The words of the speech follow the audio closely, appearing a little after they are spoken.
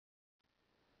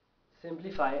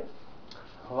Simplify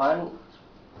 1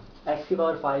 x की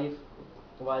power 5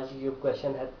 Y की cube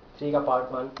question है 3 का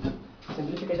पार्ट 1।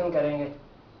 सिंप्लीफिकेशन करेंगे,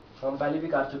 हम पहले भी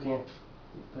कर चुके हैं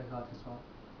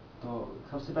तो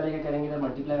सबसे पहले क्या करेंगे, इधर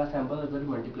मल्टीप्लाई का सैम्पल और इधर भी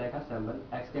मल्टीप्लाई का सैम्पल।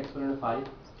 एक्स के एक्सपोनेंट में 5,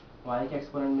 वाई के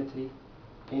एक्सपोनेंट में 3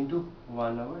 इंटू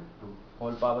 1/2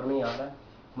 होल पावर में ही आ रहा है।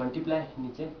 मल्टीप्लाई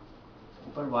नीचे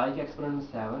ऊपर वाई के एक्सपोनेंट में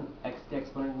 7, एक्स के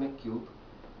एक्सपोनेंट में क्यूब,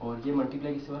 और ये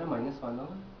मल्टीप्लाई किससे हो रहा है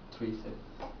 -1/3 से।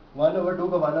 1/2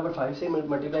 को 1/5 से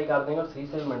मल्टीप्लाई कर देंगे और 3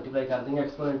 से मल्टीप्लाई कर देंगे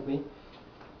एक्सपोनेंट में।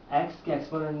 एक्स के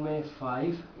एक्सपोनेंट में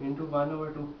 5 इंटू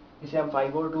 1/2, इसे हम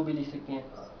 5/2 भी लिख सकते हैं।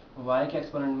 वाई के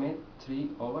एक्सपोनेंट में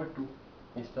 3/2,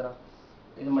 इस तरह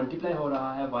इसे मल्टीप्लाई हो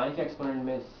रहा है। वाई के एक्सपोनेंट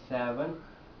में 7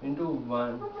 इंटू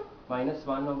 1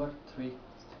 -1/3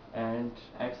 एंड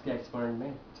एक्स के एक्सपोनेंट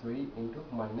में 3 इंटू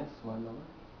 -1/3।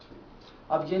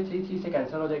 अब ये 3 से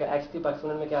कैंसिल हो जाएगा। एक्स के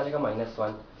एक्सपोनेंट में क्या आ जाएगा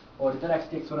 -1, और इधर एक्स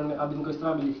के एक्सपोनेंट में, अब इनको इस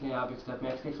तरह भी लिख लें आप एक स्टेप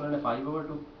में। एक्स के एक्सपोनेंट में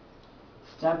 5/2,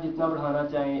 स्टेप जितना बढ़ाना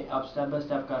चाहें आप स्टेप बाय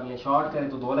स्टेप कर लें। शॉर्ट करें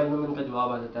तो 2 लाइनों में उनका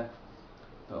जवाब आ जाता है,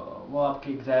 तो वो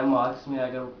आपके एग्जाम मार्क्स में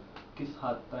अगर किस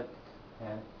हद तक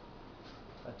है।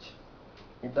 अच्छा,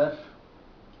 इधर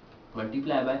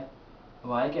मल्टीप्लाई बाय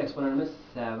वाई के एक्सपोनेंट में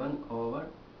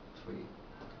 7/3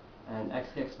 एंड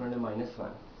एक्स के एक्सपोनेंट में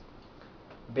 -1।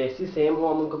 बेसिस सेम हो,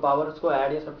 हम उनको पावर्स को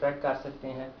ऐड या सब्ट्रैक्ट कर सकते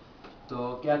हैं। तो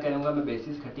क्या करूँगा, मैं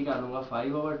बेसिस इकट्ठी कर लूँगा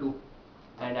 5/2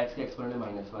 एंड एक्स के एक्सपोनेंट में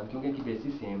 -1, क्योंकि इनकी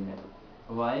बेसिस सेम है।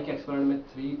 वाई के एक्सपोनेंट में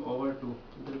 3/2,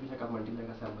 इधर भी शक मल्टीप्लाई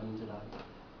का सैम्पल नीचे डाल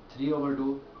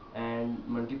 3/2 एंड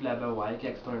मल्टीप्लाई बाय वाई के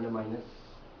एक्सपोनेंट में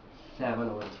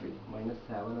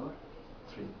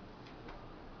 -7/3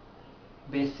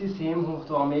 बेसिस सेम हो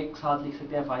तो हम एक साथ लिख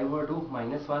सकते हैं 5/2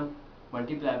 -1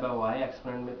 मल्टीप्लाई बाय वाई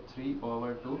एक्सपोनेंट में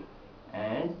 3/2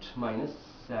 एंड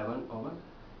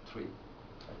 -7/3।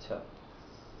 अच्छा,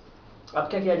 अब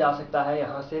क्या किया जा सकता है,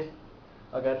 यहाँ से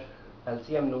अगर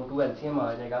एलसीएम लो 2 एलसीएम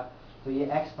आ जाएगा तो ये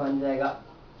x बन जाएगा।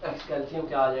 x का एलसीएम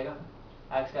क्या आ जाएगा,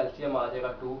 x का एलसीएम आ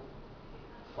जाएगा 2,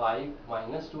 5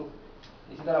 -2।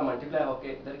 इसी तरह मल्टीप्लाई होके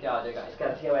इधर क्या आ जाएगा, इसका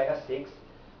एलसीएम आएगा 6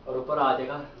 और ऊपर आ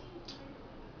जाएगा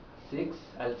 6।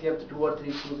 एलसीएम 2 और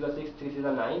 3 2 6 3 से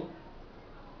 9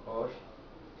 और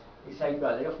इस साइड पे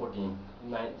आ जाएगा 14।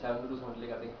 9 7 2 मल्टीप्लाई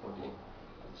कर देंगे 14।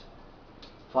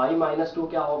 5 -2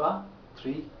 क्या होगा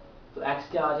 3, तो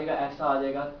x क्या आ जाएगा, x आ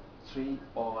जाएगा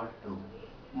 3/2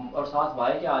 और साथ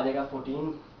y क्या आ जाएगा,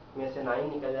 14 में से 9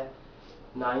 निकल जाए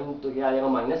 9 तो ये आ जाएगा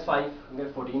 -5।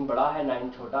 अगर 14 बड़ा है 9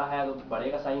 छोटा है तो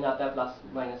बड़े का साइन आता है, प्लस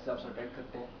माइनस से आप सब्ट्रैक्ट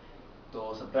करते हैं,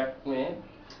 तो सब्ट्रैक्ट में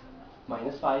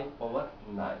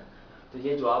 -5/9। तो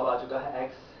ये जवाब आ चुका है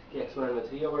x के एक्सपोनेंट में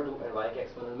 3/2 और y के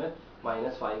एक्सपोनेंट में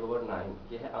 -5/9।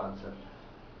 ये है आंसर।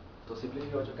 तो सिंपली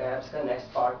हो चुका है। इसका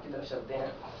नेक्स्ट पार्ट की तरफ चलते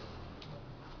हैं।